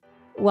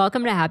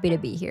Welcome to Happy to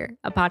Be Here,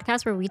 a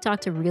podcast where we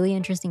talk to really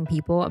interesting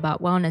people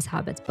about wellness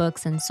habits,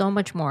 books, and so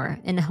much more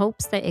in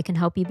hopes that it can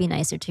help you be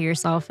nicer to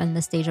yourself and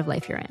the stage of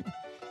life you're in.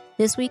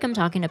 This week, I'm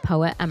talking to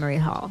poet Emory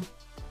Hall.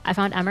 I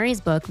found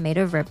Emory's book, Made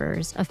of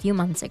Rivers, a few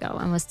months ago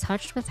and was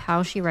touched with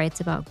how she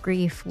writes about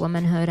grief,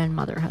 womanhood, and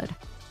motherhood.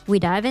 We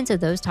dive into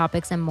those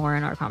topics and more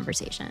in our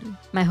conversation.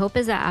 My hope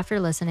is that after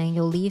listening,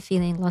 you'll leave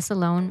feeling less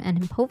alone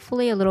and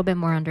hopefully a little bit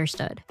more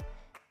understood.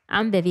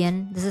 I'm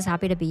Vivian. This is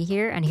Happy to Be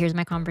Here, and here's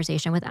my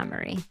conversation with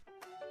Emory.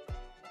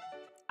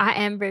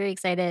 I am very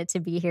excited to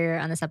be here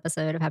on this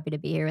episode of Happy to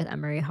Be Here with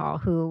Emory Hall,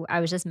 who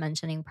I was just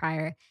mentioning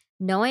prior.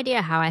 No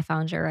idea how I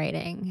found your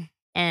writing,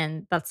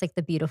 and that's like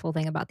the beautiful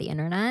thing about the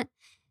internet.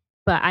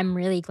 But I'm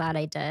really glad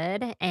I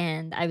did.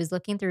 And I was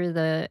looking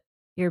through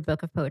your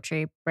book of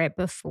poetry right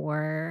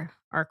before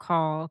our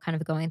call, kind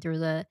of going through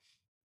the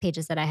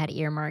pages that I had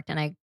earmarked,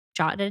 and I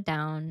jotted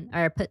down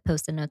or put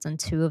post-it notes on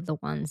two of the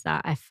ones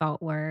that I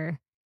felt were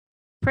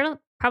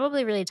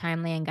probably really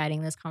timely in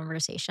guiding this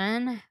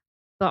conversation,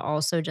 but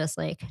also just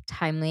like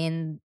timely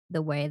in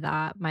the way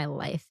that my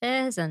life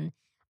is and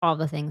all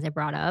the things I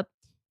brought up.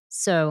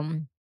 So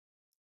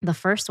the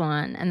first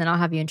one, and then I'll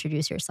have you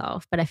introduce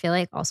yourself, but I feel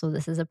like also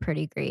this is a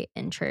pretty great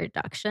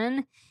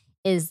introduction,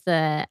 is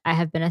the I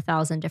Have Been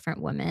 1,000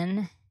 Different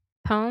Women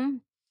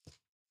poem.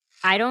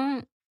 I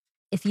don't,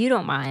 if you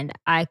don't mind,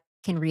 I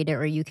can read it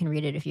or you can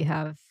read it if you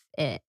have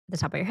it at the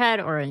top of your head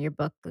or in your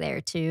book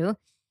there too.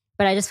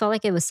 But I just felt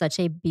like it was such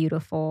a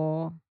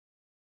beautiful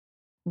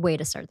way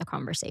to start the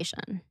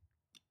conversation.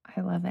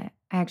 I love it.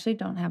 I actually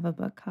don't have a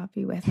book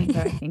copy with me,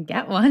 but I can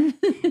get one.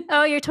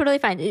 Oh, you're totally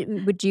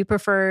fine. Would you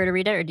prefer to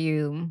read it or do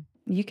you?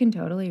 You can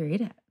totally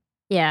read it.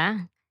 Yeah.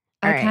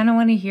 I kind of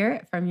want to hear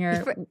it from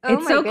your.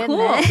 It's so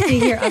cool to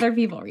hear other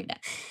people read it.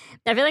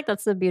 I feel like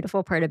that's the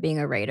beautiful part of being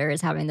a writer,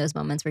 is having those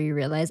moments where you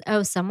realize,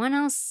 oh, someone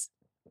else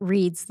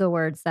reads the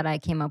words that I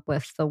came up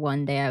with the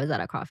one day I was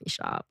at a coffee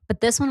shop. But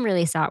this one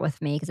really sat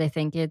with me because I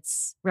think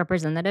it's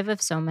representative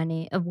of so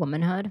many of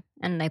womanhood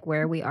and like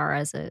where we are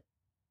as a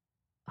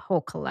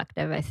whole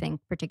collective. I think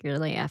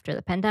particularly after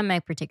the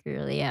pandemic,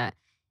 particularly at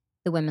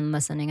the women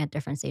listening at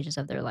different stages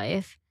of their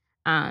life.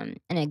 And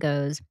it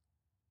goes,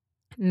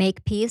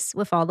 make peace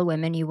with all the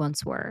women you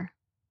once were.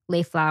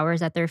 Lay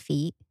flowers at their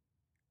feet.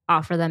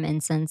 Offer them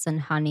incense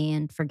and honey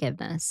and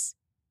forgiveness.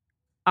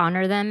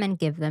 Honor them and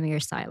give them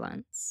your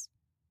silence.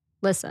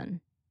 Listen.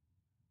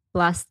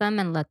 Bless them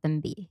and let them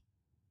be.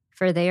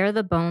 For they are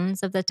the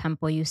bones of the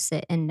temple you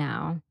sit in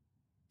now.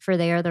 For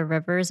they are the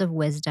rivers of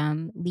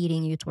wisdom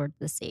leading you toward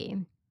the sea.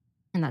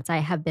 And that's I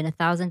Have Been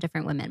 1,000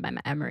 Different Women by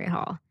Emory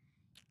Hall.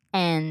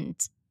 And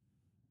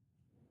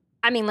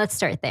I mean, let's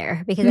start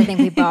there because I think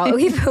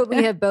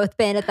we have both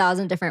been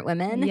 1,000 different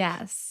women.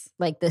 Yes.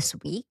 Like this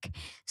week.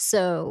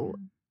 So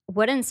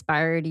what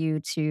inspired you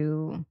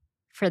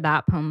for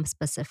that poem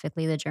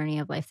specifically, the journey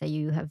of life that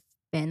you have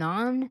been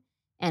on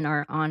and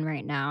are on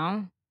right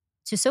now,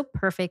 to so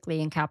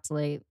perfectly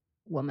encapsulate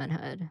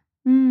womanhood?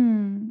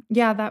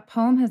 Yeah, that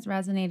poem has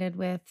resonated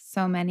with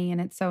so many,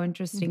 and it's so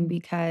interesting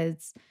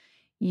because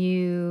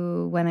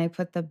when I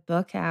put the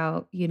book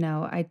out,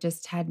 I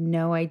just had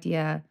no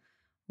idea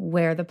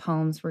where the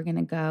poems were going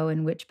to go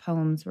and which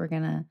poems were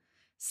going to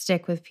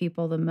stick with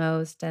people the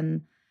most.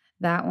 And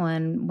that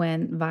one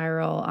went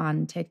viral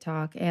on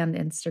TikTok and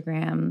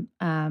Instagram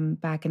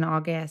back in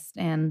August.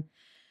 And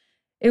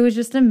it was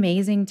just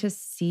amazing to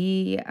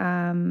see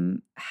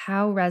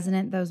how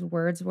resonant those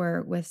words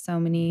were with so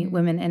many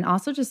women and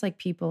also just like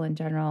people in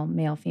general,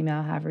 male,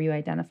 female, however you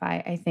identify.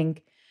 I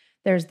think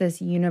there's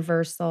this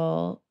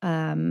universal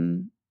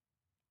kind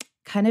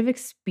of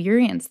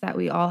experience that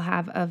we all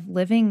have of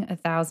living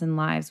 1,000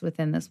 lives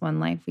within this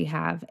one life we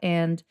have.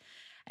 And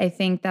I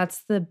think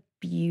that's the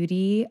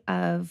beauty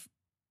of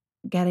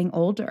getting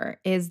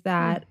older, is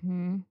that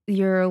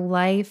your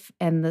life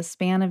and the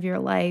span of your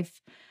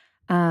life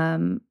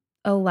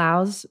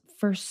allows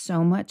for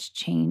so much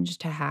change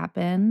to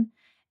happen.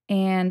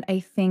 And I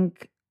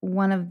think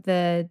one of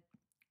the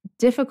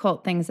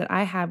difficult things that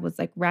I had was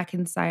like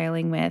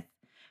reconciling with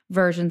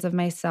versions of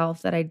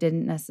myself that I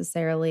didn't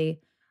necessarily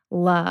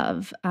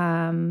love,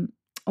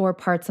 or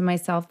parts of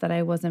myself that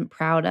I wasn't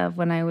proud of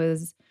when I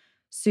was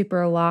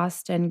super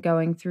lost and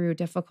going through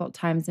difficult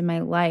times in my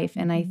life.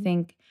 And I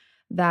think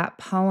that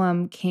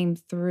poem came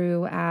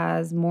through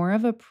as more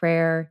of a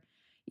prayer,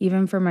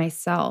 even for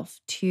myself,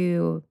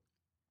 to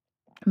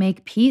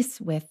make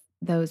peace with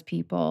those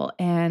people.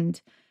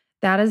 And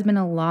that has been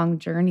a long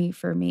journey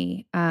for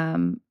me.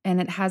 And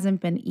it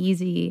hasn't been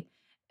easy,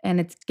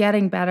 and it's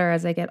getting better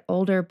as I get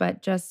older,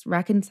 but just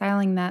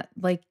reconciling that,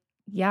 like,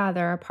 yeah,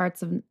 there are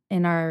parts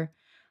in our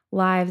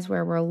lives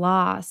where we're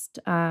lost.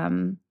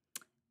 And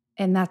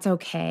that's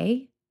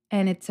okay.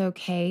 And it's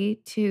okay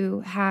to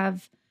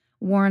have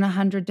worn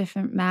 100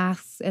 different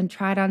masks and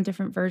tried on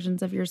different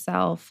versions of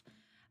yourself,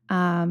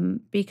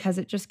 because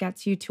it just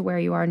gets you to where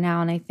you are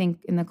now. And I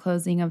think in the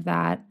closing of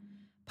that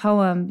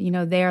poem,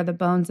 they are the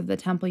bones of the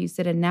temple you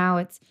sit in now.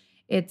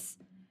 It's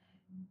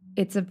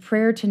a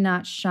prayer to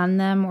not shun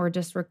them or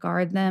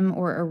disregard them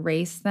or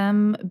erase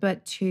them,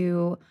 but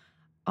to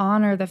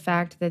honor the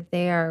fact that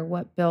they are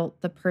what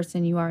built the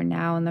person you are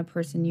now and the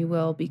person you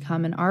will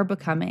become and are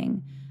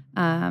becoming.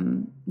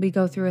 We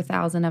go through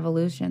 1,000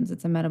 evolutions.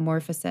 It's a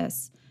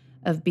metamorphosis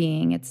of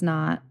being. It's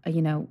not,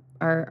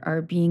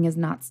 our being is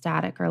not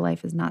static. Our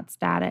life is not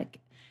static.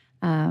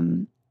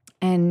 Um,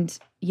 and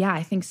yeah,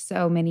 I think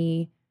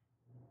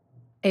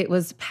it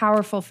was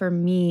powerful for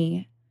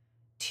me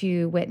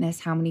to witness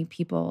how many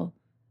people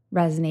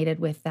resonated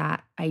with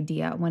that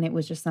idea when it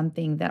was just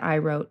something that I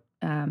wrote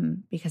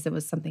because it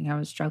was something I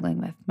was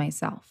struggling with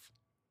myself.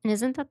 And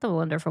isn't that the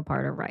wonderful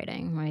part of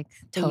writing? Like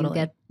that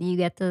Totally. you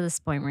get to this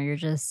point where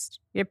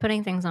you're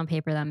putting things on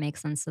paper that make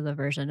sense to the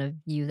version of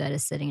you that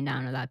is sitting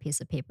down with that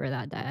piece of paper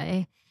that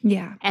day,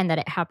 Yeah. and that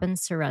it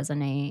happens to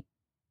resonate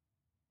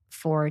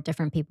for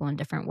different people in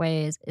different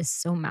ways is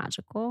so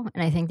magical.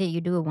 And I think that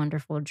you do a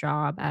wonderful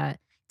job at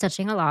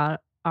touching a lot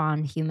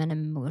on human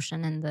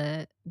emotion and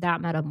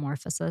that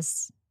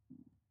metamorphosis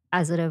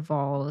as it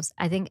evolves.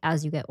 I think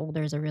as you get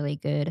older is a really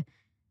good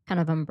kind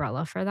of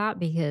umbrella for that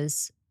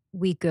because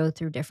we go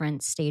through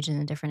different stages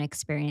and different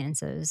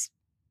experiences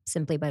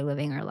simply by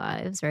living our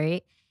lives,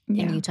 right? And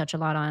Yeah. you touch a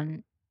lot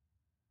on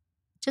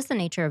just the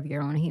nature of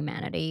your own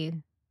humanity,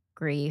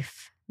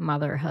 grief,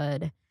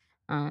 motherhood,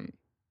 um,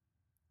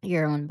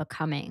 your own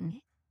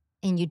becoming.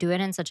 And you do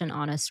it in such an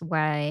honest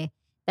way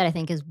that I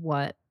think is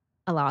what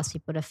allows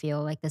people to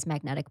feel like this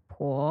magnetic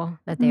pull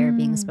that they are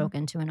being Mm.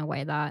 spoken to in a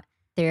way that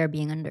they are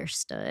being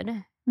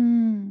understood.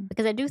 Mm.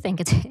 Because I do think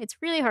it's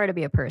really hard to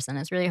be a person.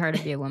 It's really hard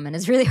to be a woman.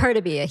 It's really hard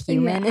to be a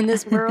human Yeah. in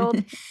this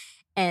world.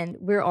 And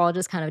we're all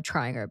just kind of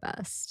trying our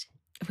best.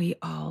 We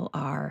all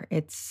are.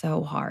 It's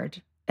so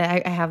hard.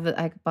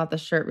 I bought the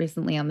shirt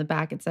recently. On the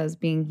back it says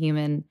being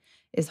human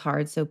is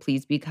hard, so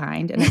please be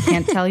kind. And I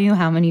can't tell you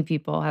how many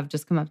people have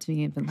just come up to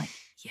me and been like,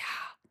 "Yeah,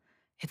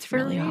 it's For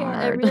really real, it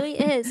hard." really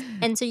is.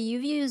 And so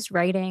you've used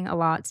writing a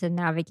lot to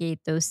navigate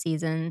those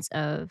seasons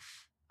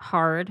of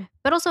hard,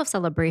 but also of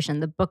celebration.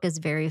 The book is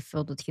very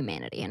filled with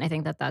humanity. And I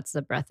think that that's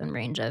the breadth and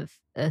range of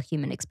a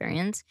human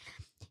experience.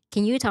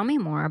 Can you tell me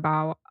more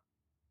about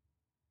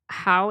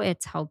how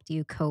it's helped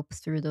you cope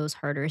through those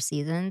harder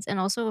seasons and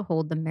also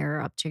hold the mirror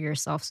up to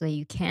yourself so that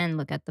you can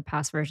look at the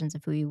past versions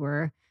of who you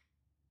were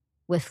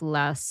with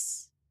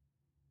less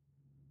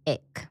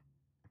ick,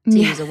 to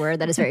Yeah. use a word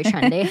that is very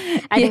trendy.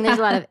 I think there's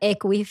a lot Yeah. of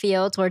ick we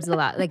feel towards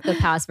like the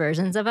past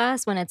versions of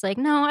us when it's like,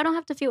 no, I don't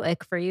have to feel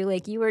ick for you.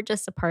 Like you were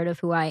just a part of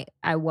who I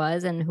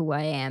was and who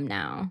I am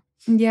now.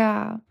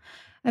 Yeah.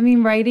 I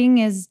mean, writing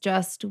is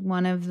just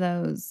one of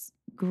those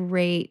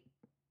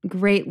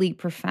greatly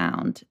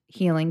profound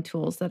healing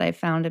tools that I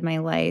found in my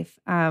life.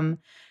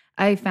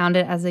 I found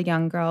it as a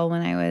young girl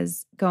when I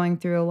was going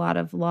through a lot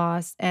of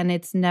loss, and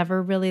it's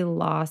never really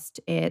lost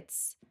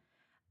its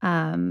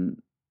um,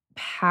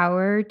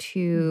 power Mhm.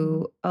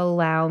 to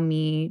allow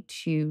me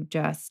to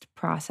just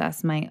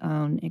process my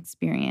own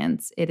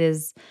experience. It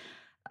is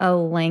a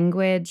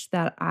language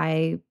that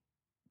I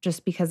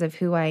just because of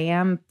who I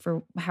am,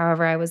 for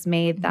however I was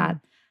made, that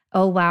Mhm.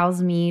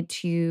 allows me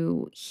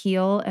to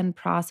heal and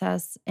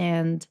process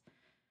and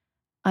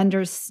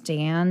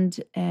understand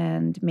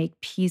and make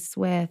peace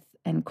with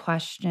and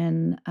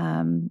question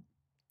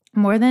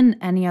more than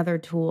any other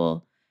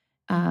tool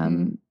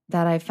Mhm.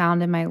 that I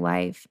found in my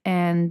life.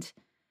 And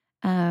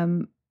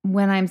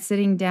when I'm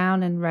sitting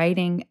down and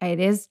writing, it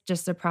is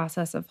just a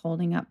process of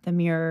holding up the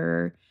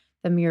mirror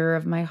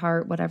of my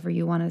heart, whatever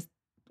you want to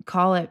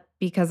call it,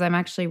 because I'm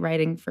actually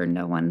writing for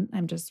no one.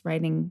 I'm just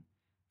writing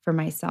for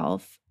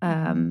myself.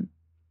 Mhm.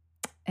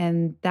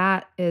 And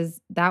that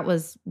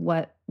was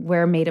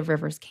where Made of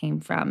Rivers came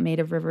from. Made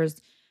of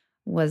Rivers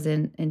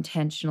wasn't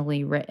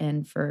intentionally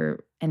written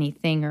for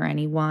anything or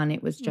anyone.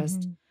 It was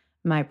just Mhm.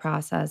 my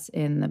process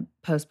in the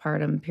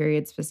postpartum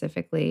period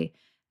specifically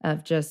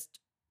of just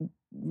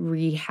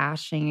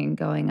rehashing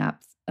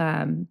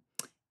and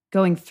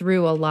going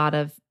through a lot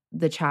of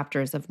the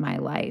chapters of my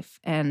life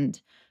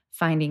and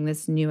finding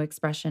this new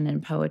expression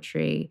in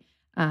poetry,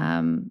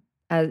 and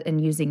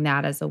using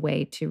that as a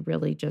way to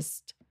really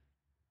just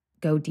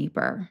go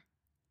deeper.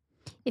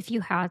 If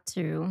you had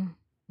to,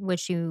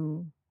 which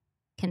you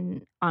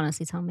can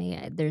honestly tell me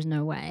there's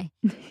no way.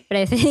 But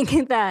I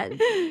think that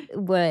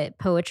what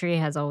poetry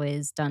has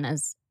always done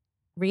as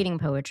reading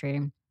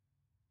poetry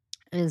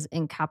is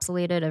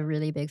encapsulated a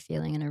really big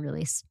feeling in a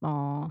really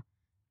small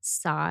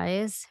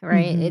size,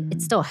 right? It's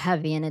Mhm. still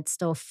heavy and it's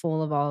still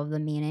full of all of the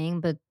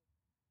meaning, but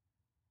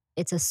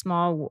it's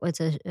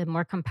a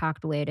more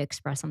compact way to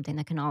express something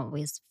that can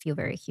always feel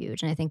very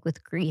huge. And I think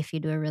with grief, you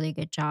do a really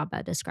good job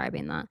at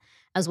describing that,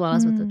 as well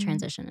as with the Mm.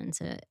 transition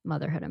into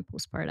motherhood and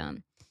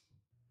postpartum.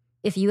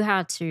 If you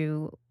had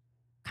to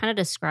kind of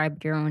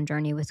describe your own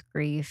journey with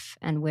grief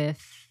and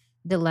with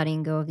the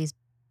letting go of these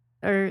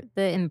or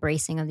the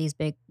embracing of these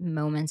big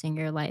moments in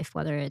your life,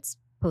 whether it's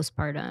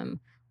postpartum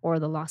or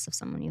the loss of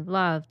someone you've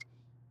loved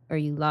or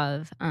you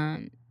love,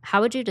 how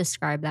would you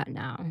describe that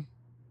now?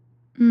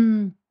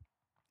 Mm.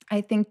 I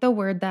think the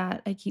word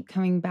that I keep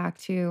coming back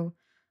to,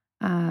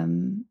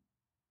 um,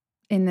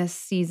 in this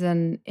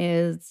season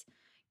is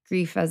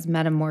grief as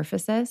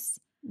metamorphosis.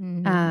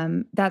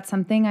 Mhm. That's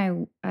something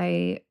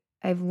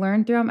I've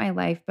learned throughout my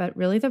life, but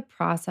really the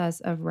process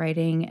of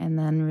writing and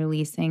then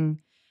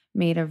releasing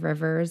Made of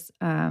Rivers,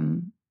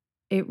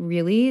 it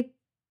really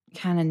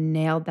kinda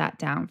nailed that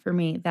down for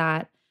me,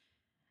 that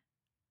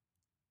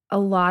a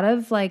lot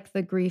of, like,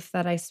 the grief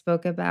that I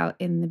spoke about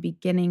in the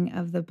beginning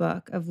of the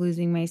book of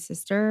losing my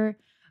sister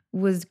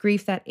was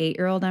grief that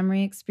 8-year-old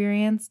Emery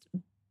experienced,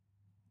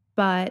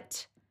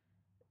 but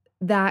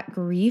that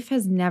grief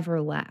has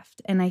never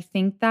left, and I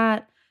think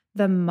that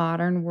the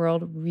modern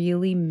world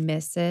really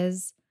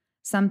misses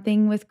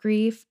something with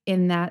grief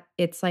in that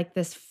it's like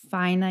this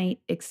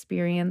finite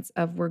experience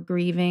of we're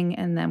grieving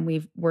and then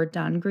we're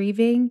done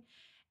grieving,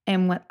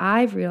 and what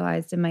I've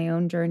realized in my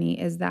own journey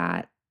is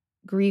that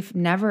grief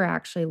never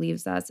actually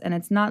leaves us, and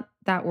it's not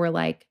that we're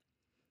like,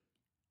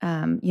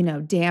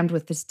 damned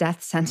with this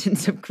death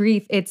sentence of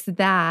grief, it's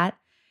that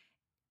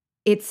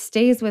it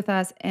stays with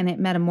us and it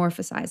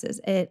metamorphosizes.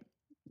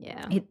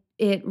 Yeah.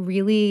 It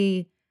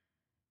really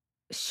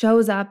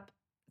shows up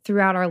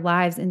throughout our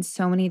lives in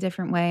so many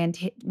different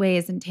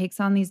ways and takes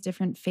on these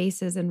different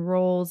faces and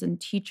roles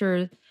and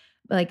teacher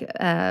like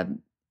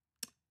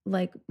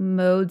like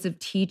modes of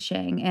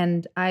teaching,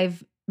 and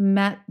I've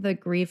met the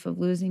grief of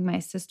losing my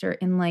sister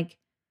in like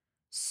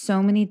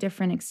so many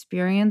different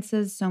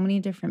experiences, so many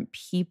different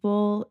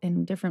people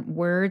and different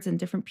words and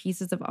different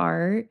pieces of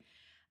art.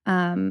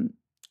 Um,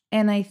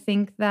 and I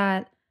think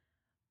that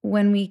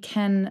when we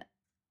can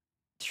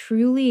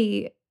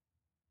truly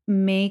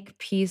make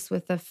peace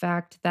with the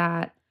fact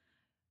that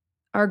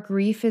our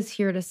grief is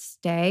here to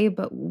stay,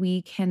 but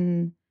we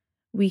can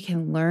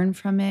learn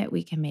from it,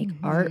 we can make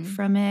art Mhm.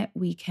 from it,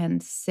 we can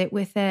sit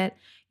with it.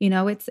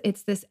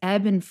 It's this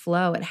ebb and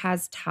flow, it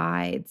has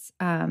tides.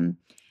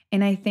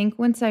 And I think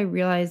once I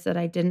realized that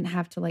I didn't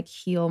have to, like,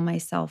 heal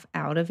myself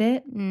out of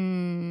it,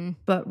 Mm.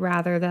 but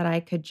rather that I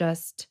could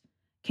just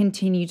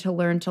continue to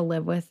learn to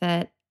live with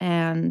it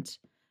and,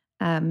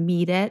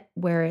 meet it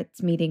where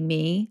it's meeting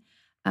me,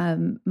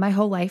 my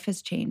whole life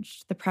has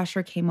changed. The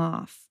pressure came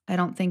off. I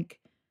don't think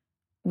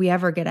we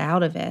ever get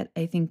out of it.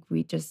 I think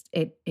we just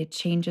it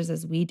changes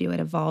as we do, it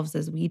evolves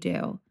as we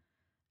do.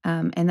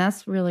 And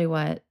that's really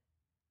what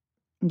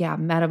yeah,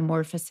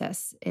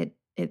 metamorphosis. It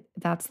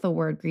that's the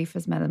word, grief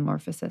is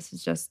metamorphosis.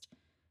 It's just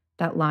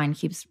that line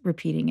keeps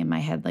repeating in my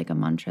head like a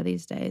mantra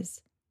these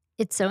days.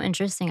 It's so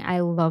interesting.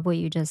 I love what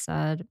you just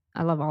said.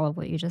 I love all of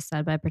what you just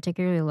said, but I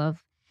particularly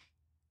love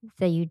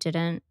that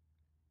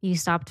you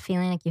stopped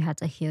feeling like you had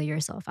to heal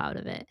yourself out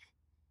of it.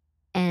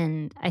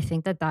 And I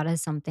think that that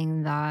is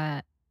something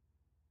that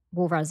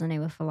will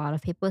resonate with a lot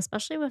of people,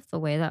 especially with the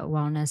way that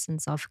wellness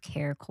and self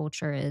care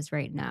culture is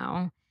right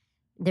now.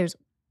 There's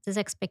this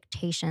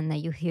expectation that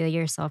you heal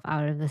yourself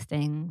out of the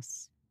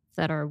things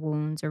that are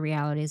wounds or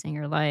realities in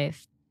your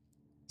life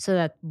so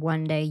that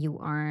one day you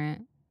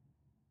aren't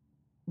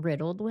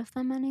riddled with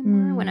them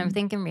anymore. When I'm Mm,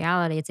 thinking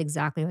reality, it's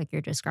exactly like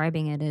you're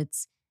describing it.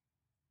 It's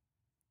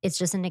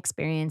just an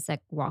experience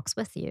that walks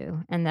with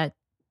you and that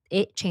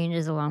it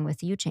changes along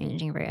with you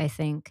changing, right? I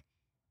think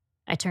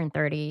I turned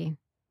 30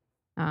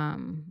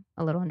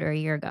 a little under a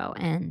year ago,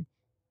 and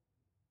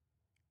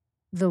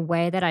the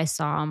way that I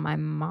saw my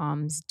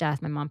mom's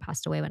death, my mom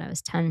passed away when I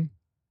was 10,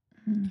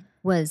 mm,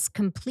 was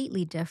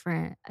completely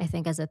different, I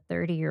think, as a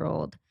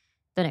 30-year-old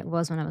than it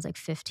was when I was like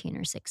 15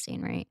 or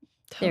 16, right?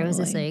 There was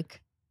this totally.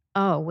 like,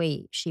 oh,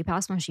 wait, she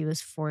passed when she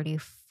was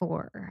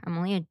 44. I'm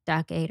only a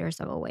decade or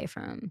so away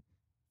from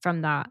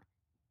that.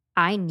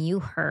 I knew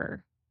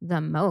her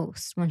the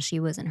most when she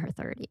was in her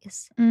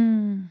 30s.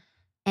 Mm,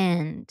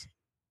 And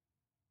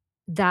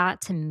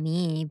that to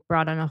me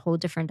brought on a whole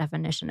different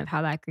definition of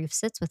how that grief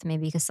sits with me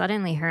because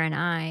suddenly her and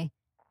I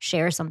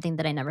share something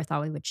that I never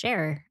thought we would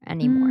share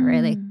anymore,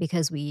 right? Like mm,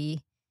 because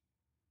we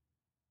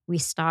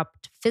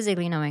stopped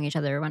physically knowing each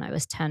other when I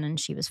was 10 and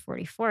she was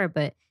 44,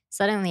 but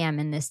suddenly I'm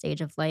in this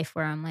stage of life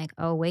where I'm like,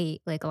 "Oh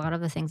wait, like a lot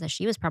of the things that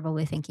she was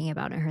probably thinking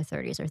about in her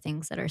 30s are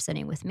things that are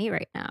sitting with me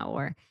right now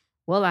or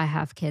will I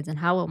have kids and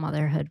how will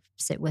motherhood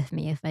sit with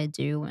me if I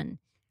do?" And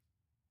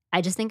I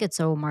just think it's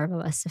so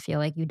marvelous to feel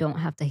like you don't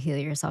have to heal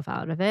yourself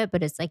out of it,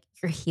 but it's like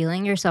you're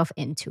healing yourself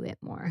into it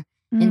more,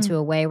 into mm.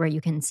 a way where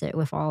you can sit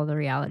with all the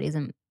realities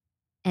and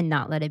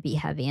not let it be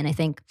heavy. And I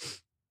think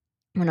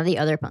one of the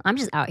other I'm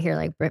just out here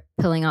like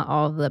pulling out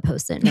all of the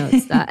post-it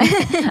notes that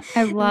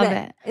I love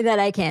it. that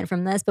I can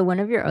from this, but one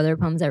of your other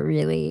poems that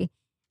really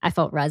I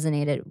felt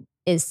resonated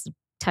is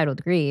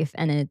titled Grief,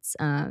 and it's,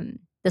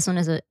 this one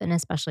is an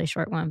especially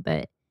short one,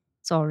 but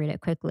so I'll read it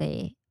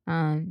quickly.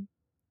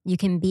 You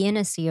can be in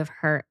a sea of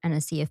hurt and a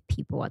sea of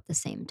people at the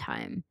same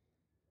time,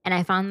 and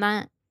I found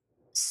that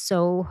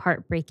so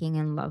heartbreaking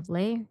and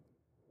lovely,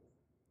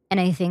 and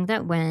I think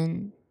that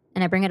and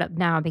I bring it up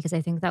now because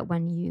I think that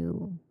when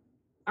you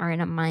are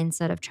in a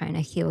mindset of trying to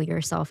heal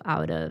yourself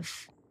out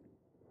of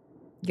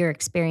your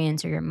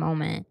experience or your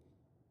moment,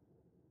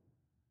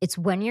 it's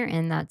when you're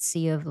in that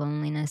sea of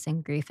loneliness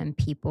and grief and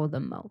people the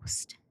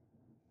most.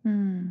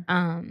 Mm,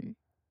 Um,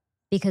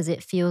 because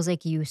it feels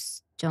like you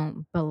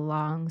don't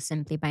belong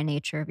simply by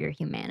nature of your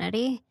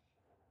humanity.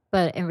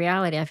 But in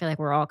reality, I feel like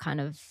we're all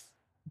kind of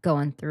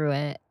going through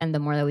it, and the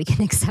more that we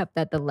can accept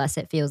that, the less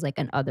it feels like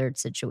an othered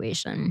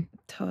situation.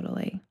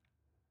 Totally.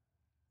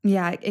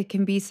 Yeah, it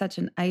can be such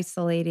an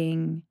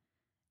isolating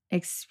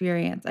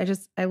experience.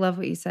 I love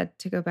what you said,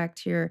 to go back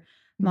to your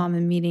Mm. mom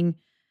and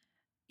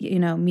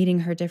meeting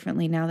her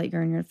differently now that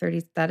you're in your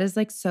 30s. That is,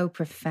 like, so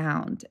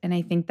profound, and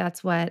I think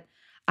that's what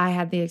I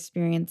had the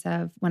experience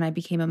of when I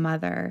became a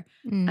mother,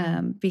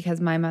 Mm. because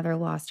my mother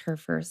lost her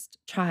first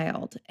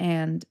child,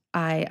 and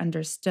I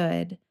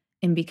understood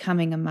in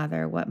becoming a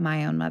mother what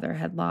my own mother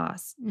had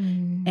lost.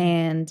 Mm.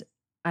 And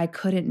I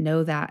couldn't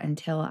know that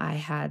until I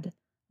had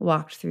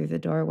walked through the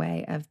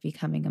doorway of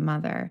becoming a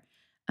mother.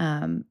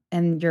 And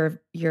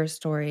your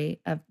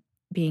story of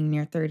being in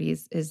your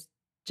 30s is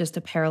just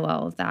a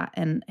parallel of that,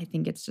 and I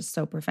think it's just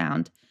so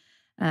profound,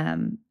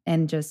 and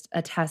just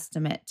a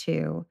testament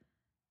to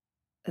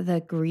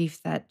the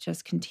grief that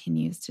just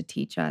continues to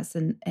teach us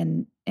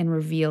and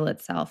reveal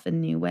itself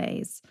in new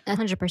ways.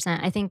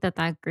 100%. I think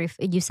that grief,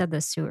 you said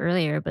this too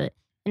earlier, but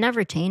it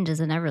never changes,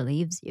 it never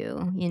leaves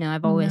you.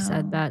 I've always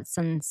said No. that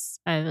since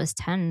I was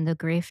 10, the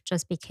grief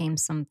just became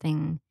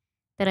something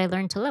that I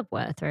learned to live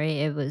with, right?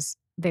 It was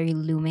very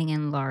looming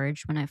and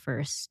large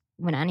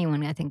when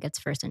anyone I think gets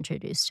first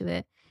introduced to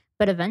it.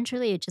 But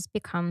eventually it just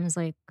becomes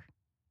like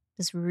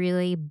this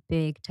really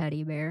big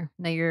teddy bear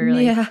that you're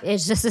like, Yeah.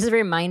 it's just this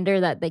reminder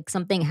that like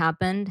something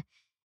happened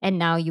and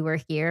now you were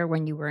here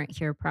when you weren't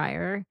here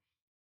prior,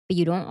 but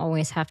you don't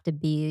always have to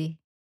be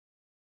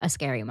a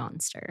scary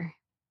monster.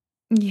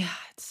 Yeah,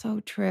 it's so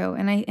true,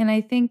 and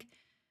I think,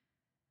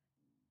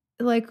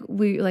 like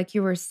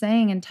you were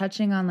saying and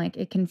touching on, like,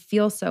 it can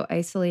feel so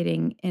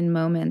isolating in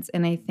moments,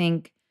 and I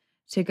think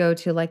to go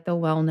to, like, the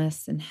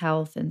wellness and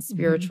health and Mhm.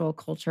 spiritual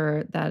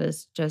culture that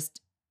is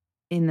just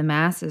in the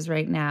masses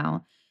right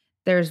now,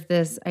 there's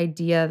this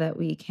idea that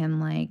we can,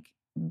 like,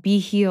 be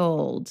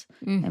healed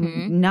and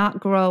Mhm.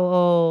 not grow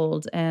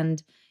old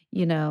and,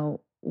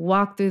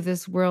 walk through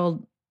this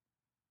world,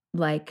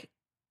 like,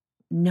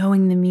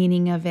 knowing the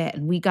meaning of it,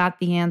 and we got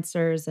the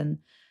answers, and,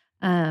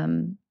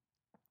 um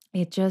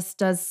it just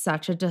does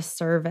such a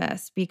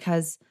disservice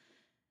because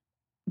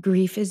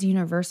grief is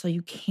universal.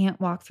 You can't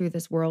walk through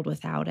this world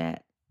without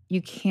it.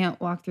 You can't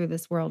walk through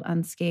this world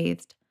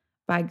unscathed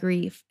by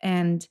grief,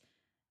 and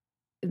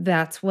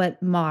that's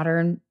what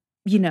modern,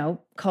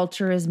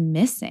 culture is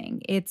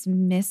missing. It's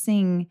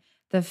missing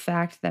the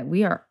fact that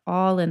we are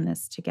all in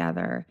this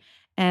together,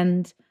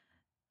 and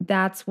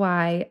that's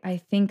why I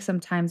think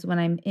sometimes when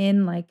I'm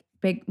in, like,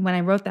 big when I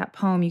wrote that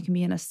poem, "You can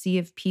be in a sea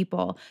of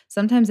people,"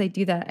 sometimes I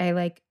do that.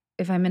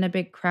 If I'm in a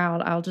big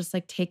crowd, I'll just,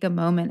 like, take a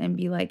moment and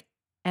be like,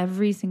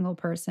 "Every single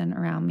person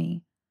around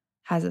me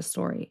has a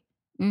story.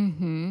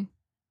 Mhm.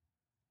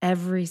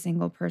 Every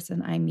single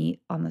person I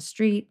meet on the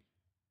street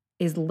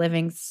is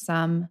living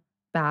some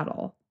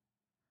battle,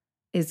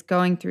 is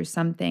going through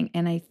something,"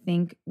 and I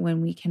think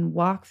when we can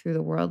walk through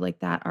the world like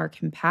that, our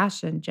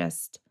compassion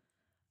just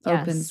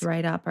opens Yes.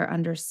 right up, our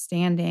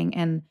understanding,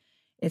 and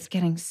it's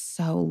getting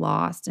so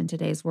lost in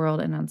today's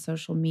world and on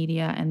social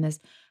media and this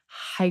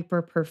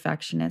hyper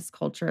perfectionist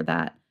culture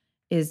that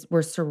is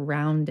we're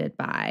surrounded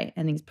by,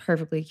 and these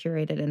perfectly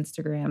curated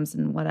Instagrams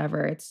and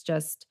whatever. It's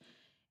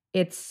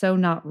so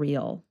not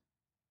real.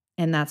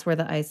 And that's where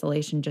the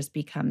isolation just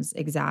becomes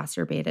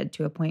exacerbated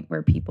to a point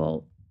where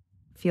people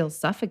feel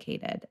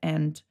suffocated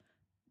and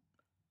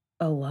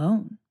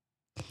alone.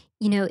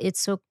 It's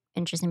so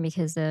interesting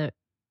because the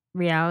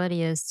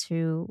reality is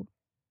to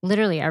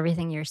literally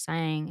everything you're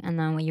saying, and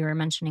then what you were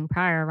mentioning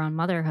prior around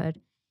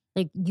motherhood,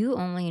 like, you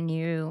only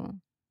knew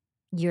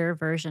your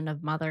version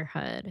of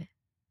motherhood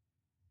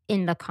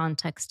in the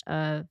context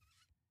of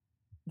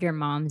your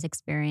mom's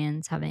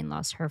experience having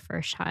lost her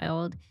first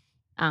child,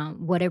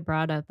 what it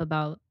brought up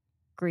about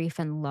grief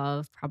and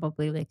love,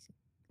 probably like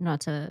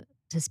not to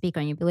speak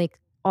on you, but like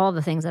all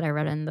the things that I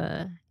read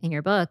in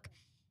your book,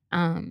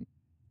 um,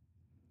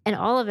 and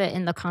all of it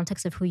in the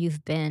context of who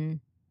you've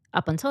been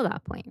up until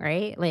that point,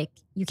 right? Like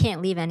you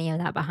can't leave any of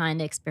that behind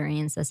to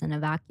experience this in a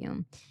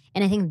vacuum.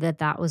 And I think that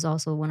that was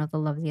also one of the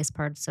loveliest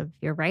parts of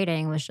your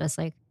writing was just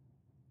like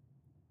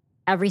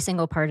every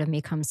single part of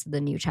me comes to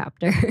the new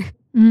chapter,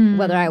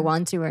 whether I Mm.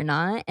 want to or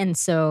not. And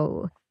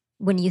so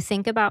when you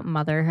think about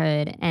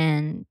motherhood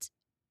and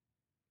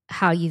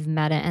how you've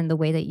met it and the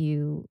way that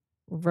you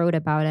wrote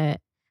about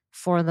it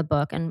for the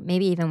book and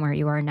maybe even where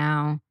you are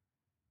now,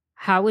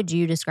 how would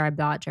you describe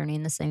that journey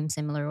in the same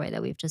similar way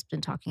that we've just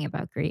been talking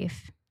about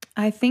grief?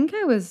 I think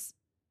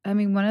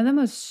one of the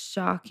most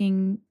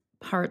shocking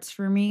parts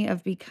for me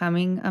of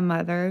becoming a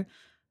mother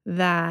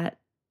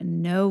that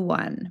no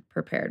one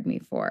prepared me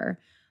for,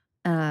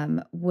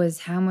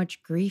 was how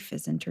much grief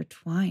is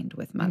intertwined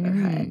with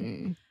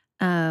motherhood.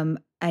 Mm.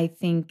 I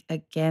think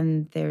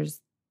again,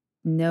 there's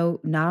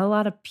not a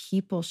lot of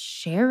people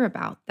share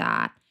about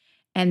that.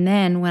 And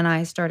then when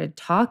I started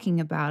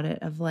talking about it,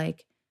 of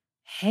like,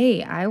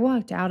 hey, I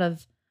walked out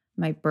of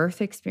my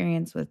birth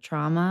experience with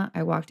trauma.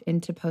 I walked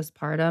into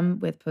postpartum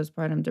with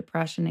postpartum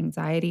depression,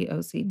 anxiety,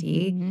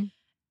 OCD, Mhm.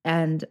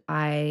 and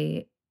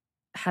I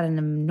had an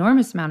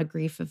enormous amount of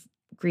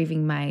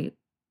grieving my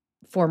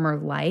former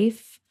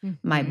life,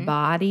 my Mm-hmm.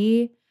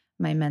 body,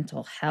 my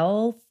mental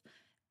health,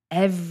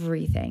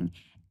 everything.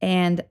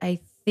 And I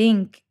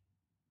think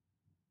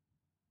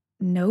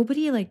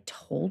nobody like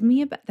told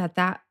me about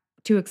that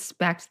to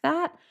expect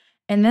that.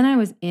 And then I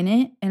was in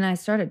it and I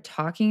started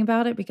talking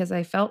about it because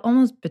I felt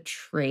almost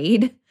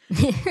betrayed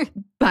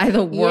by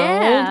the world.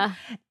 Yeah,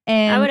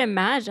 I would And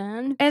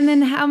imagine. and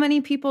then how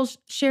many people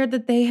shared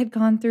that they had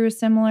gone through a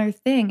similar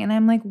thing. And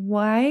I'm like,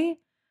 why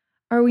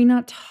are we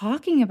not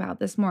talking about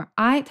this more?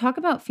 I talk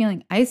about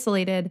feeling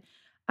isolated.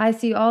 I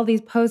see all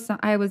these posts.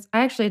 I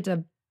actually had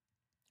to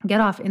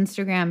get off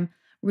Instagram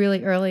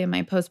really early in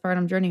my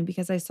postpartum journey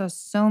because I saw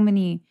so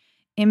many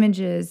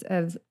images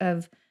of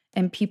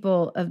and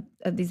people of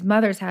these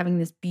mothers having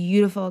this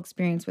beautiful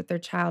experience with their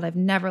child. I've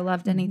never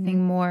loved Mm-hmm.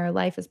 anything more.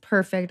 Life is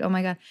perfect. Oh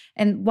my God.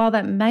 And while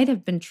that might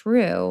have been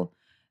true,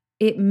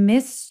 it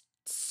missed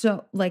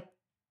so like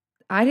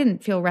I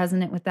didn't feel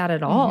resonant with that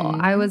at all.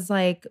 I Mm-hmm. was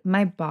like,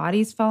 my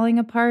body's falling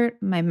apart.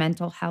 My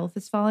mental health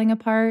is falling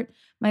apart.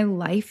 My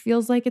life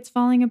feels like it's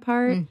falling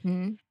apart.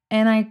 Mm-hmm.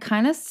 And I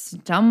kind of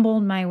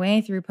stumbled my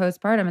way through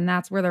postpartum. And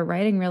that's where the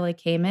writing really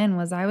came in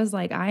was I was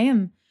like, I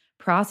am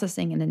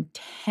processing an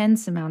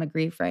intense amount of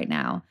grief right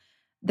now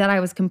that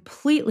I was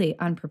completely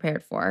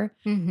unprepared for.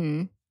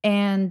 Mm-hmm.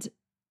 And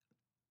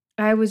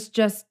I was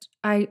just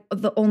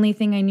the only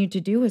thing I knew to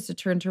do was to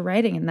turn to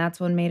writing, and that's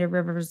when Made of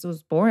Rivers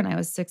was born. I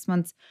was 6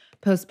 months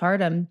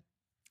postpartum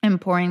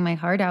and pouring my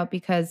heart out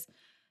because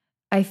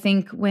I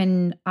think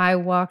when I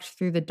walked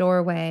through the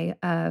doorway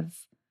of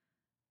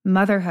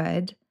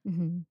motherhood,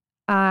 Mm-hmm.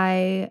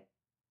 I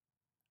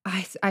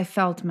I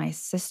felt my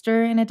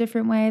sister in a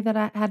different way that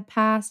I had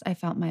passed. I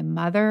felt my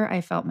mother,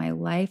 I felt my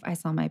life, I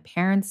saw my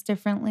parents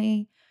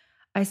differently.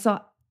 I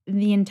saw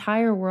the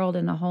entire world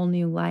in a whole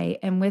new light,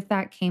 and with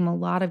that came a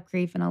lot of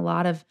grief and a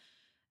lot of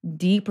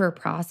deeper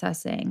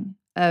processing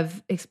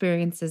of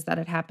experiences that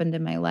had happened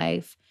in my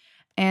life.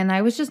 And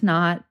I was just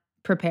not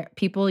prepared.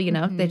 People, they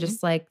Mm-hmm.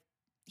 just like,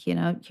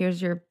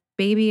 here's your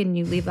baby and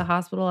you leave the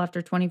hospital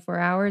after 24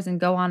 hours and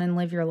go on and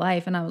live your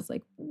life. And I was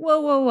like, whoa,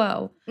 whoa,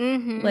 whoa.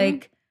 Mm-hmm.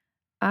 Like,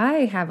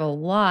 I have a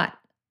lot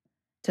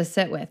to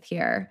sit with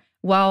here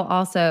while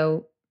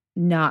also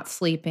not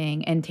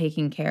sleeping and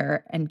taking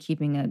care and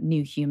keeping a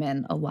new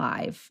human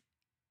alive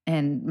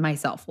and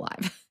myself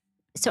alive.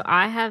 So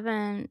I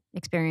haven't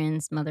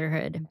experienced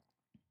motherhood.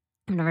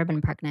 I've never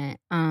been pregnant.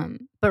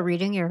 But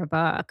reading your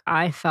book,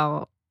 I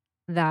felt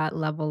that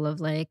level of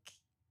like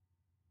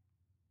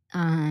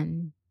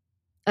um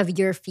of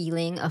your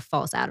feeling of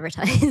false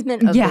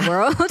advertisement of the Yeah.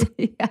 world.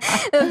 Yeah.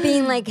 Of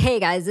being like, hey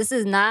guys, this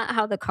is not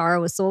how the car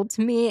was sold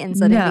to me. And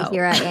suddenly No.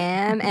 here I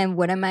am. And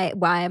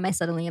why am I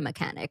suddenly a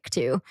mechanic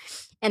too?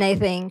 And I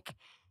think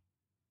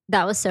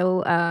that was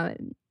so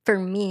for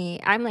me,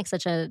 I'm like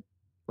such a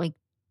like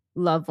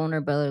love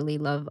vulnerability,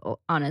 love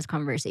honest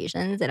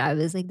conversations that I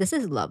was like, this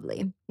is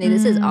lovely. Like,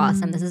 this is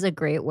awesome. This Mm. is a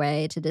great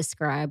way to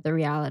describe the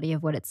reality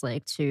of what it's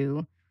like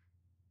to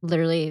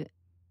literally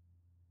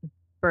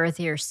birth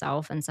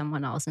yourself and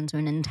someone else into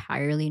an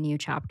entirely new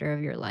chapter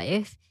of your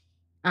life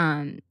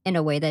in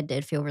a way that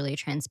did feel really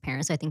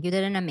transparent. So I think you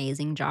did an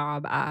amazing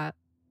job at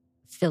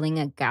filling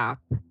a gap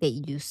that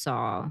you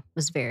saw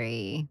was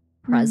very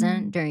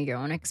present Mm. during your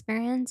own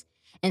experience.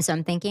 And so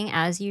I'm thinking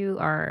as you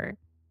were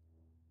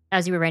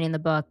writing the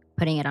book,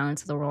 putting it out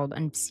into the world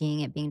and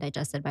seeing it being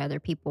digested by other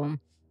people,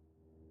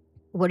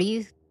 what do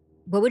you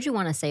what would you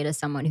want to say to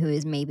someone who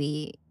is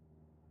maybe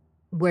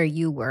where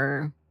you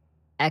were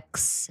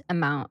X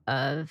amount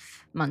of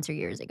months or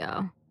years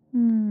ago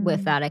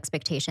with Mm. that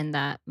expectation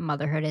that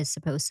motherhood is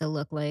supposed to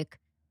look like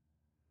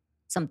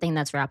something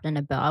that's wrapped in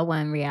a bow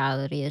when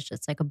reality is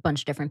just like a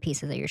bunch of different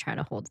pieces that you're trying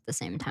to hold at the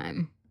same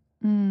time?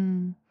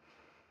 Mm.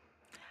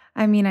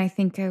 I mean, I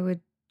think I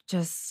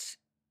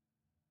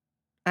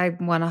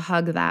wanna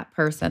hug that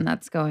person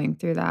that's going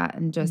through that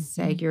and just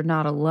say, Mhm. "You're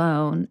not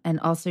alone, and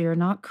also you're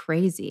not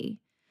crazy."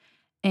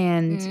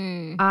 And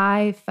Mm.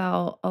 I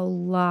felt a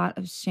lot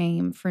of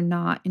shame for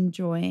not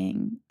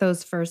enjoying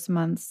those first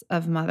months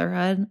of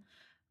motherhood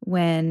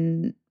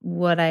when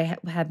what I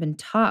had been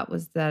taught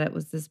was that it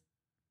was this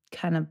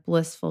kind of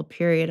blissful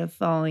period of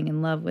falling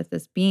in love with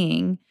this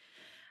being.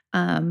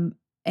 Um,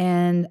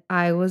 and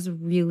I was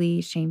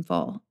really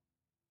shameful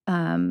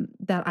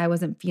that I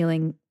wasn't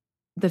feeling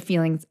the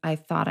feelings I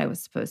thought I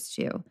was supposed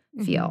to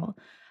Mhm. feel.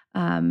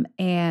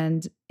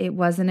 And it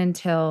wasn't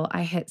until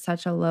I hit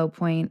such a low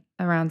point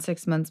around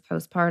 6 months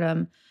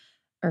postpartum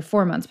or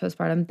 4 months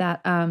postpartum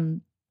that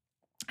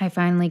I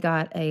finally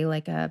got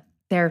a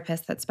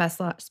therapist that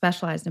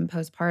specialized in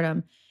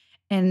postpartum.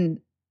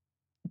 And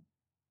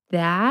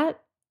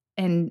that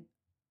and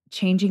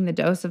changing the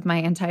dose of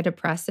my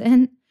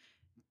antidepressant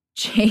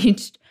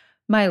changed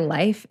my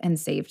life and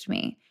saved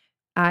me.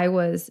 I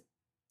was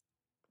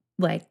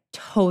like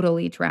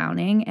totally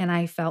drowning and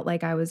I felt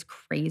like I was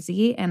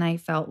crazy and I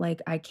felt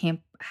like I can't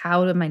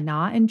how am I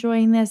not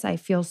enjoying this? I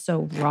feel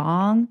so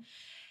wrong.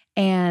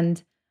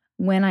 And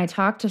when I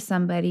talked to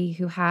somebody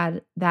who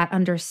had that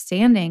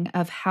understanding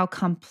of how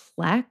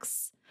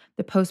complex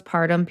the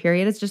postpartum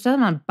period is just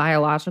done on a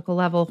biological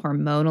level,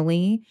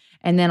 hormonally,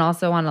 and then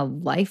also on a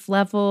life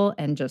level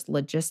and just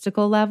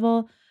logistical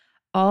level.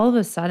 All of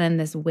a sudden,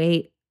 this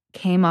weight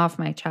came off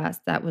my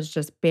chest that was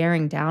just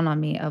bearing down on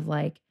me of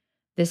like,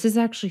 this is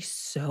actually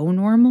so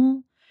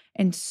normal.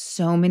 And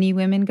so many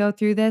women go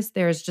through this.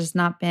 There's just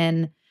not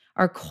been,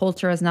 our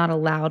culture has not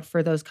allowed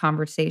for those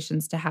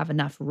conversations to have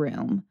enough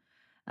room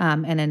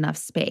and enough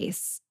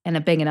space and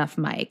a big enough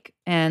mic.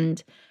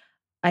 And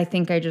I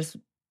think I just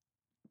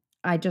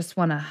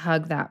want to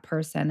hug that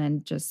person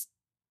and just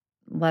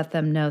let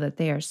them know that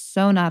they are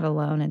so not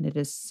alone and it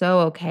is so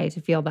okay to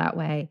feel that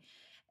way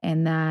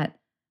and that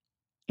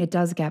it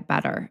does get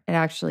better. It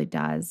actually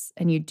does.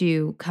 And you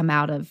do come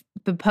out of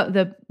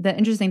the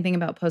interesting thing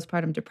about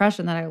postpartum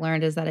depression that I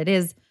learned is that it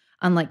is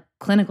unlike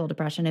clinical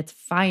depression, it's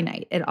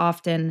finite. It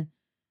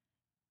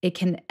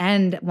can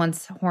end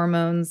once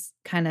hormones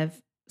kind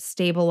of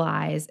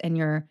stabilize and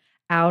you're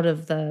out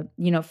of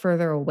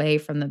further away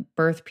from the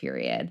birth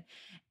period.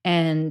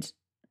 And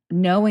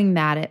knowing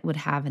that it would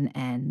have an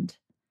end,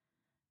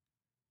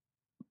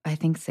 I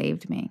think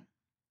saved me.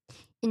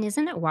 And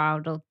isn't it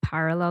wild the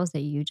parallels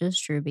that you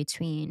just drew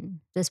between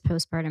this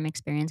postpartum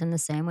experience in the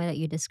same way that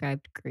you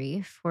described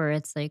grief, where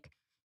it's like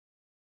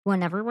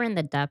whenever we're in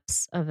the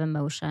depths of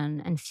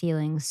emotion and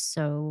feeling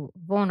so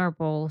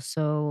vulnerable,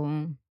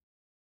 so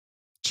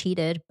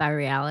cheated by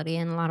reality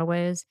in a lot of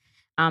ways,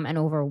 and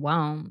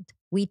overwhelmed,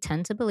 we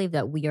tend to believe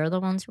that we are the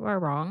ones who are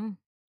wrong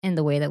in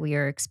the way that we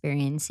are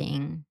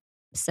experiencing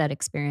said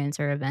experience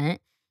or event.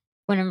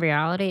 When in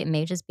reality, it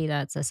may just be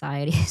that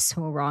society is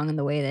so wrong in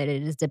the way that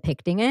it is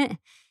depicting it,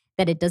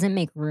 that it doesn't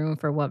make room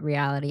for what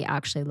reality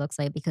actually looks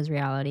like because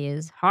reality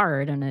is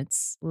hard and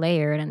it's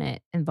layered and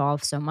it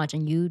involves so much.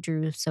 And you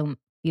drew so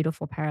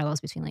beautiful parallels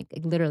between like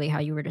literally how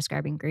you were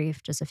describing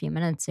grief just a few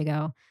minutes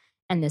ago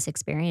and this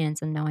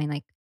experience and knowing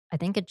like I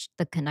think it's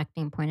the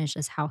connecting point is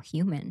just how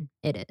human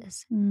it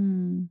is.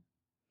 Mm.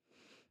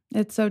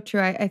 It's so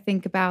true. I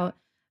think about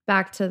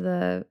back to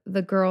the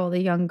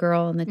young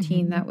girl and the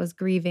teen Mhm. that was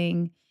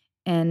grieving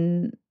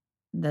and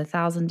the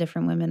thousand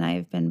different women I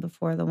have been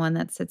before the one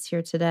that sits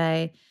here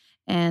today.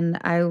 And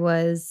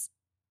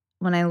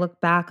when I look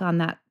back on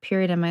that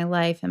period in my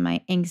life and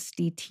my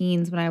angsty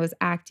teens when I was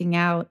acting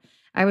out,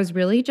 I was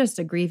really just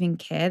a grieving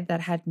kid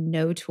that had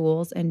no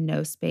tools and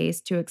no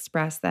space to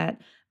express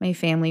that my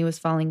family was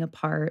falling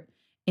apart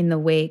in the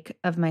wake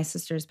of my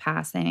sister's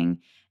passing.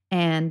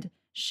 And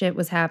shit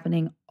was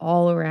happening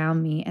all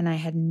around me. And I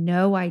had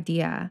no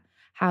idea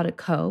how to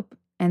cope.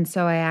 And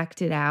so I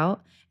acted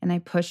out and I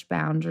pushed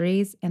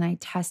boundaries and I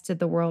tested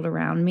the world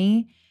around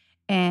me.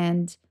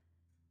 And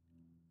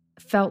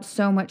felt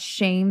so much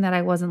shame that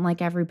I wasn't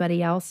like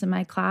everybody else in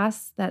my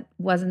class that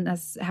wasn't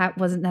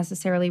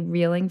necessarily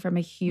reeling from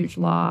a huge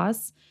Mhm.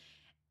 loss.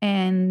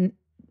 And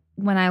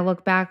when I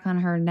look back on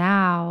her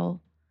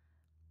now,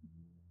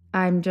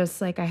 I'm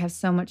just like I have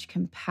so much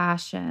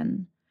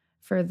compassion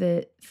for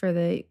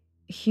the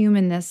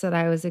humanness that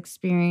I was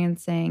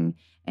experiencing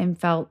and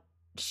felt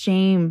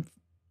shame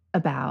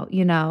about,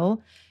 you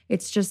know?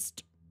 It's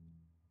just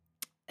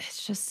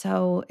it's just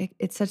so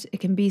it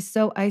can be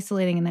so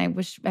isolating, and I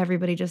wish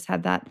everybody just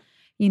had that,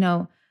 you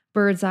know,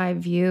 bird's eye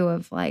view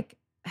of, like,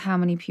 how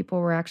many people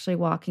were actually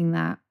walking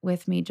that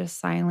with me just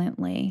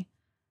silently,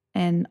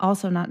 and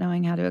also not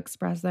knowing how to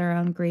express their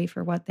own grief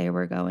or what they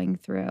were going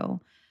through,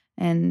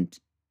 and,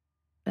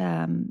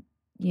 um,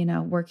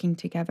 working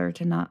together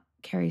to not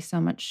carry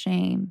so much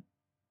shame.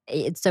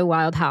 It's so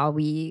wild how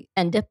we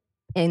end up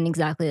in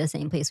exactly the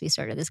same place we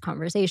started this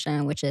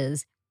conversation, which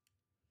is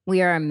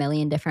we are a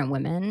million different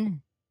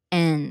women.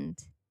 And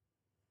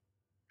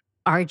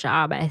our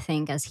job, I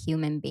think, as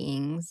human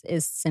beings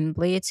is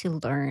simply to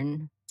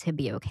learn to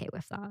be okay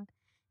with that.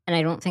 And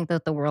I don't think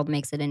that the world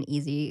makes it an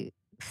easy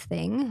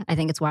thing. I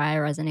think it's why I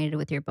resonated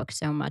with your book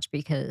so much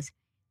because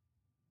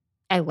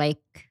I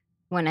like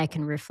when I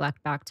can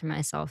reflect back to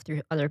myself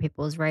through other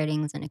people's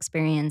writings and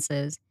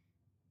experiences,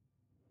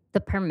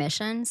 the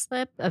permission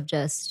slip of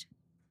just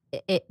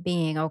it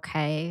being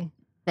okay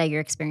that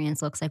your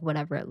experience looks like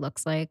whatever it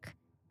looks like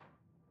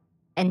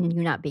and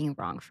you not being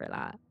wrong for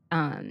that.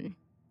 And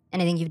I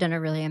think you've done a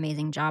really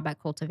amazing job at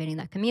cultivating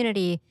that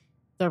community,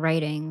 the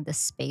writing, the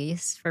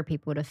space for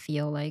people to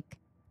feel like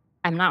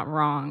I'm not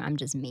wrong, I'm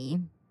just me.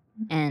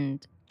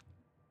 And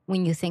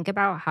when you think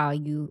about how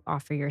you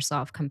offer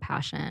yourself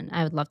compassion,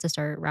 I would love to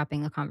start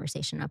wrapping the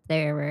conversation up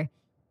there where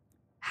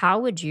how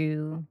would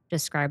you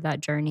describe that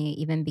journey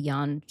even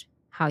beyond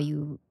how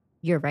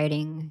you're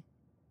writing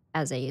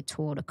as a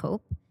tool to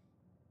cope?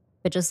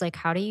 But just like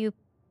how do you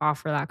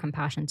offer that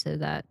compassion to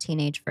that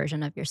teenage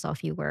version of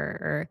yourself you were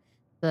or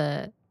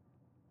the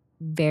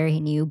very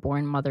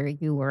newborn mother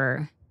you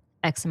were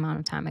X amount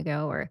of time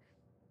ago or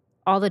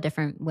all the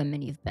different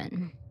women you've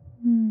been?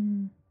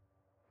 Mm.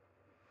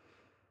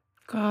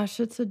 Gosh,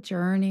 it's a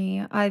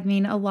journey. I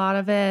mean, a lot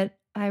of it,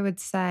 I would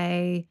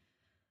say,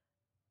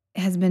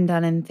 has been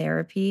done in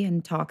therapy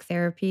and talk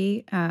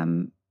therapy.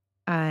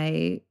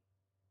 I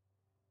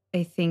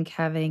I think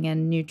having a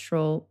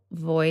neutral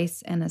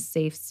voice and a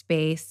safe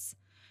space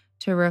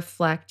to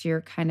reflect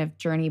your kind of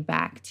journey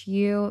back to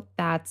you,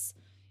 that's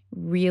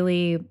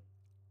really,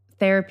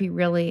 therapy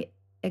really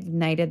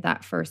ignited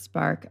that first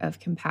spark of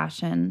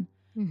compassion,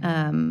 Mm-hmm.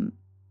 um,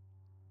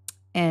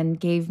 and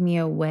gave me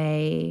a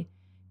way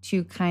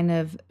to kind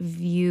of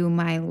view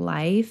my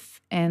life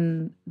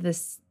and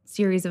this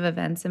series of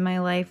events in my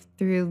life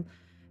through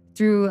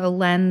a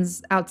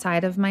lens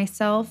outside of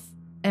myself.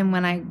 And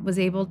when I was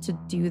able to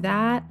do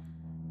that,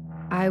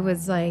 I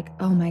was like,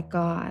 oh my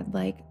God,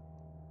 like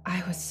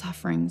I was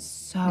suffering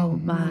so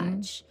Mm-hmm.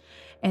 much.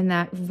 And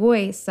that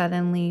voice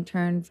suddenly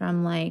turned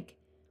from like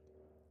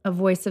a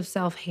voice of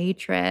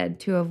self-hatred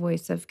to a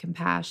voice of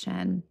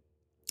compassion.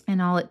 And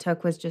all it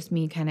took was just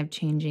me kind of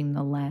changing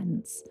the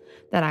lens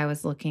that I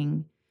was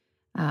looking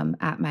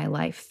at my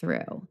life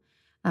through.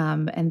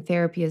 And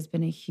therapy has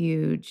been a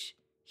huge,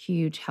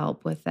 huge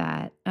help with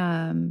that.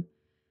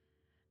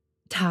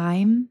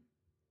 Time,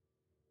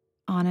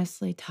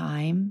 honestly,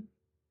 time.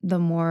 The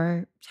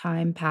more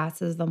time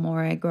passes, the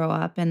more I grow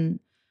up and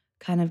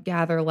kind of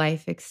gather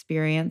life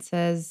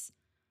experiences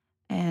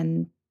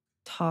and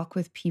talk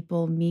with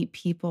people, meet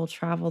people,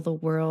 travel the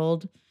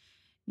world.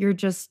 You're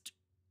just,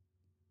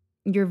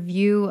 your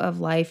view of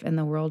life and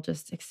the world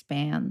just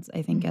expands,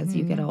 I think, as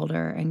you get Mm-hmm.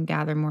 older and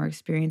gather more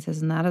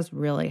experiences. And that has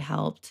really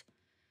helped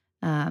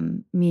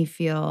me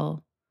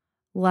feel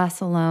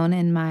less alone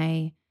in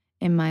my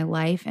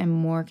life and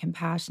more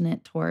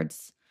compassionate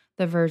towards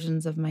the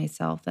versions of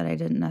myself that I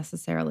didn't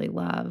necessarily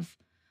love.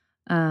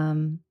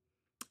 Um,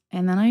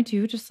 and then I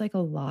do just like a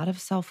lot of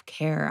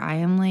self-care. I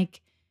am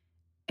like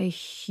a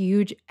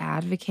huge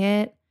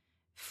advocate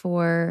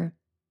for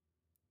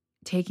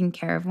taking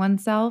care of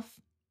oneself,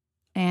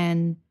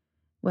 and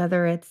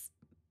whether it's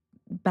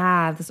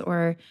baths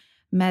or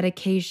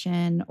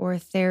medication or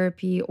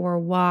therapy or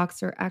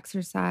walks or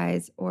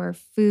exercise or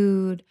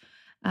food,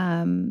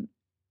 um,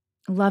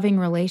 loving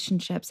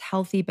relationships,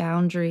 healthy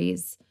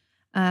boundaries.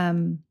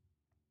 Um,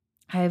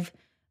 I've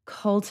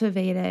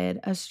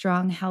cultivated a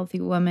strong, healthy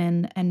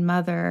woman and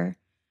mother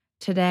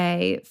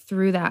today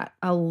through that,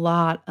 a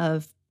lot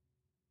of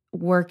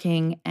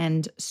working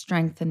and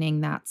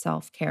strengthening that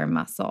self care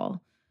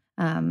muscle.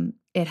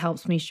 It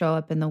helps me show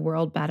up in the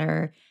world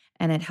better,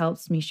 and it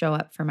helps me show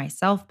up for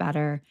myself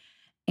better.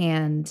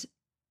 And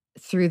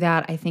through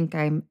that, I think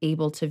I'm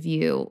able to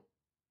view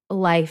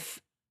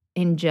life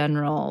in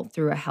general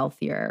through a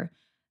healthier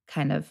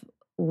kind of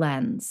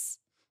lens.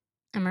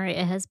 Emory,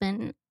 it has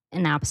been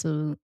an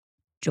absolute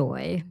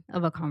joy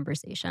of a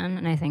conversation.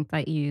 And I think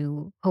that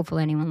you,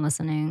 hopefully, anyone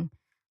listening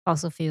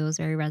also feels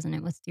very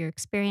resonant with your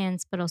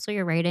experience, but also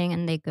your writing,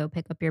 and they go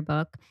pick up your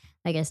book.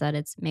 Like I said,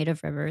 it's Made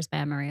of Rivers by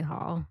Emory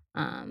Hall.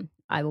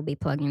 I will be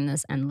plugging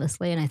this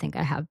endlessly, and I think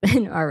I have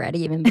been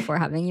already, even before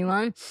having you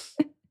on.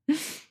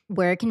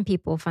 Where can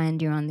people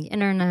find you on the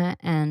internet,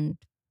 and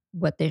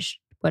what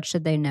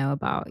should they know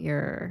about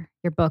your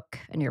book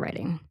and your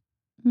writing?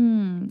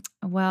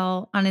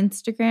 Well, on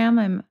Instagram,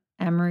 I'm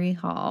Emory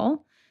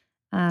Hall.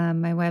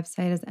 My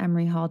website is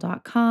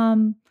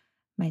emeryhall.com.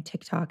 My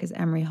TikTok is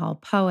Emory Hall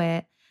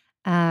Poet.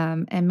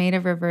 And Made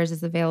of Rivers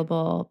is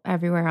available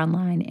everywhere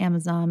online: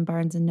 Amazon,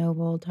 Barnes and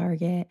Noble,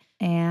 Target.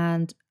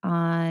 And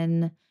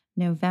on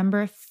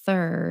November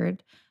 3rd,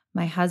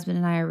 my husband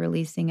and I are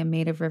releasing a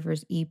Made of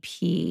Rivers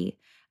EP,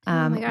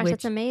 Oh my gosh,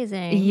 that's which,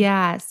 amazing.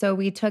 yeah, so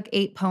we took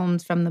 8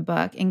 poems from the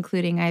book,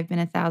 including I've Been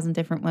 1,000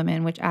 Different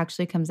Women, which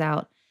actually comes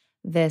out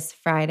this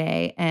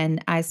Friday.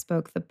 And I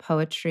spoke the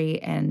poetry,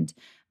 and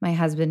my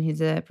husband,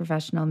 who's a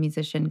professional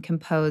musician,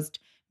 composed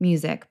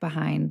music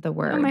behind the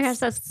Oh my gosh, words.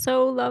 that's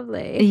so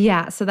lovely.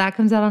 Yeah, so that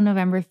comes out on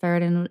November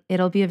 3rd, and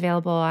it'll be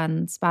available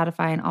on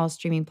Spotify and all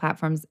streaming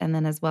platforms, and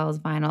then as well as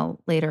vinyl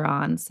later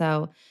on.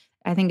 So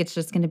I think it's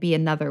just gonna be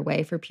another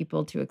way for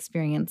people to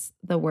experience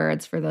the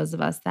words, for those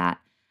of us that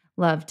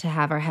love to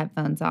have our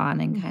headphones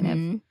on and kind of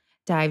Mhm.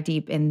 dive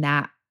deep in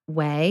that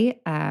way.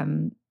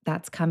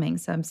 That's coming,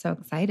 so I'm so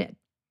excited.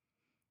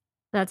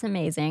 That's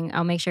amazing.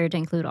 I'll make sure to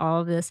include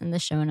all of this in the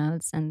show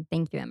notes, and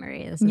thank you,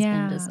 Emery. This has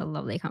been just Yeah, a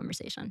lovely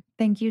conversation.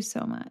 thank you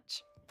so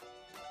much.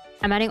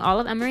 I'm adding all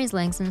of Emery's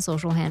links and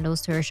social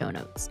handles to her show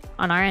notes.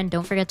 On our end,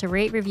 don't forget to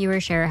rate, review, or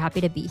share Happy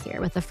to Be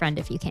Here with a friend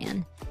if you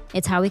can.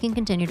 It's how we can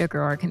continue to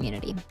grow our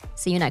community.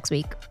 See you next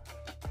week.